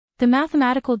The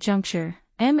mathematical juncture,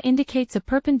 M, indicates a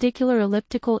perpendicular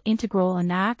elliptical integral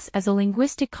and acts as a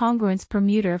linguistic congruence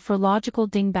permuter for logical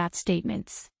Dingbat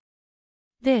statements.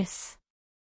 This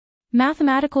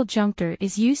mathematical juncture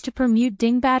is used to permute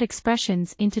Dingbat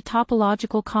expressions into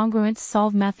topological congruence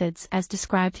solve methods as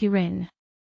described herein.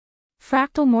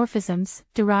 Fractal morphisms,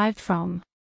 derived from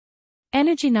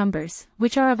energy numbers,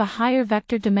 which are of a higher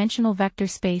vector dimensional vector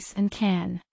space and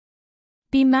can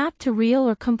be mapped to real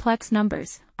or complex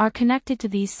numbers, are connected to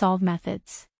these solve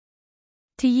methods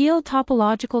to yield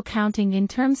topological counting in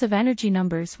terms of energy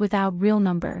numbers without real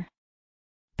number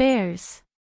pairs.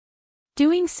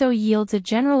 Doing so yields a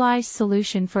generalized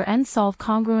solution for n-solve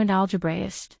congruent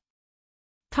Algebraist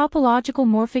topological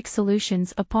morphic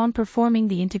solutions upon performing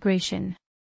the integration.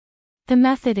 The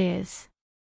method is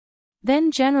then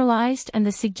generalized and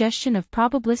the suggestion of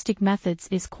probabilistic methods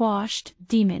is quashed,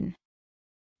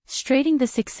 demonstrating the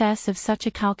success of such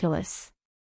a calculus.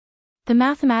 The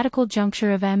mathematical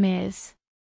juncture of M is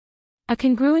a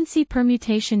congruency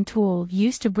permutation tool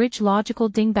used to bridge logical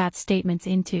Dingbat statements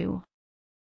into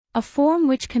a form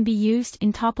which can be used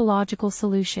in topological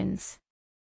solutions.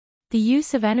 The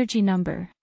use of energy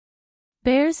number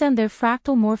pairs and their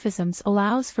fractal morphisms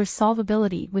allows for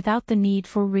solvability without the need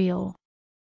for real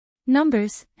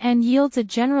numbers, and yields a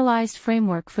generalized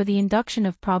framework for the induction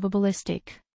of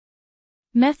probabilistic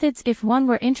methods if one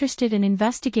were interested in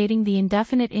investigating the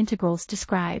indefinite integrals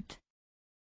described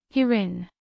herein.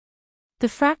 The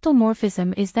fractal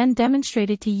morphism is then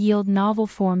demonstrated to yield novel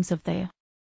forms of the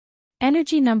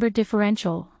energy number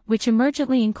differential, which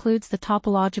emergently includes the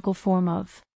topological form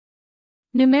of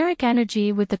numeric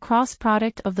energy with the cross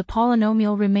product of the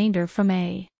polynomial remainder from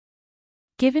a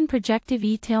given projective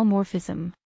e-tail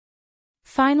morphism.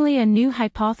 Finally, a new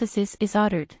hypothesis is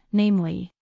uttered,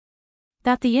 namely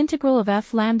that the integral of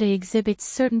f lambda exhibits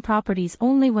certain properties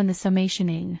only when the summation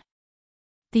in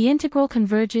the integral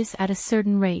converges at a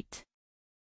certain rate.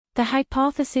 The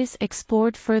hypothesis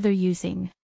explored further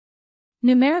using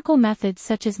numerical methods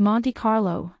such as Monte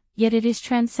Carlo, yet it is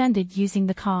transcended using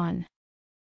the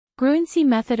congruency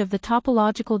method of the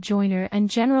topological joiner and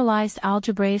generalized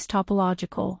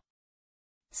Algebraist-Topological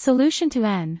solution to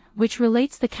n, which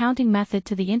relates the counting method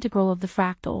to the integral of the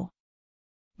fractal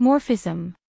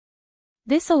morphism.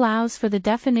 This allows for the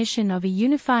definition of a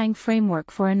unifying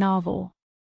framework for a novel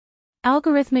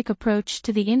algorithmic approach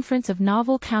to the inference of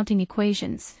novel counting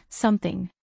equations,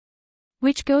 something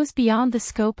which goes beyond the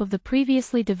scope of the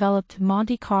previously developed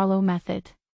Monte Carlo method.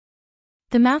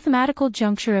 The mathematical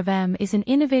juncture of M is an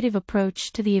innovative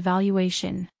approach to the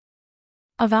evaluation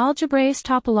of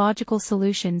Algebraist-Topological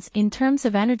solutions in terms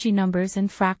of energy numbers and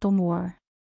fractal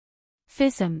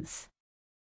morphisms.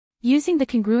 Using the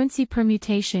congruency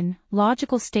permutation,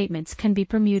 logical statements can be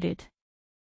permuted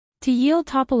to yield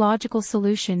topological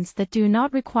solutions that do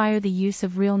not require the use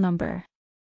of real number.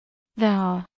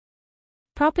 The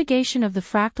propagation of the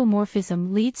fractal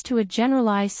morphism leads to a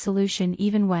generalized solution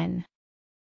even when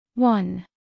 1.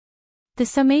 The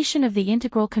summation of the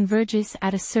integral converges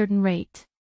at a certain rate.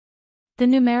 The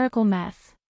numerical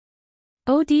methods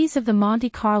of the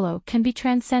Monte Carlo can be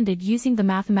transcended using the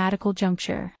mathematical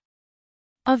juncture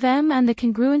of M and the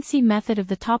congruency method of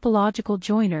the topological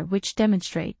joiner, which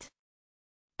demonstrate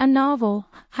a novel,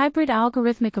 hybrid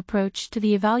algorithmic approach to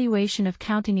the evaluation of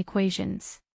counting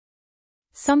equations.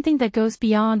 Something that goes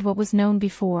beyond what was known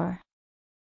before.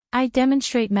 I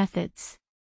demonstrate methods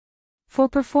for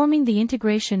performing the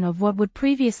integration of what would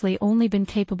previously only been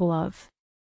capable of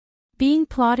being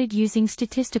plotted using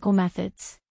statistical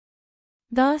methods.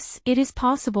 Thus, it is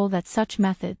possible that such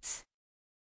methods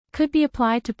could be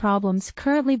applied to problems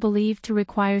currently believed to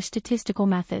require statistical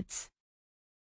methods.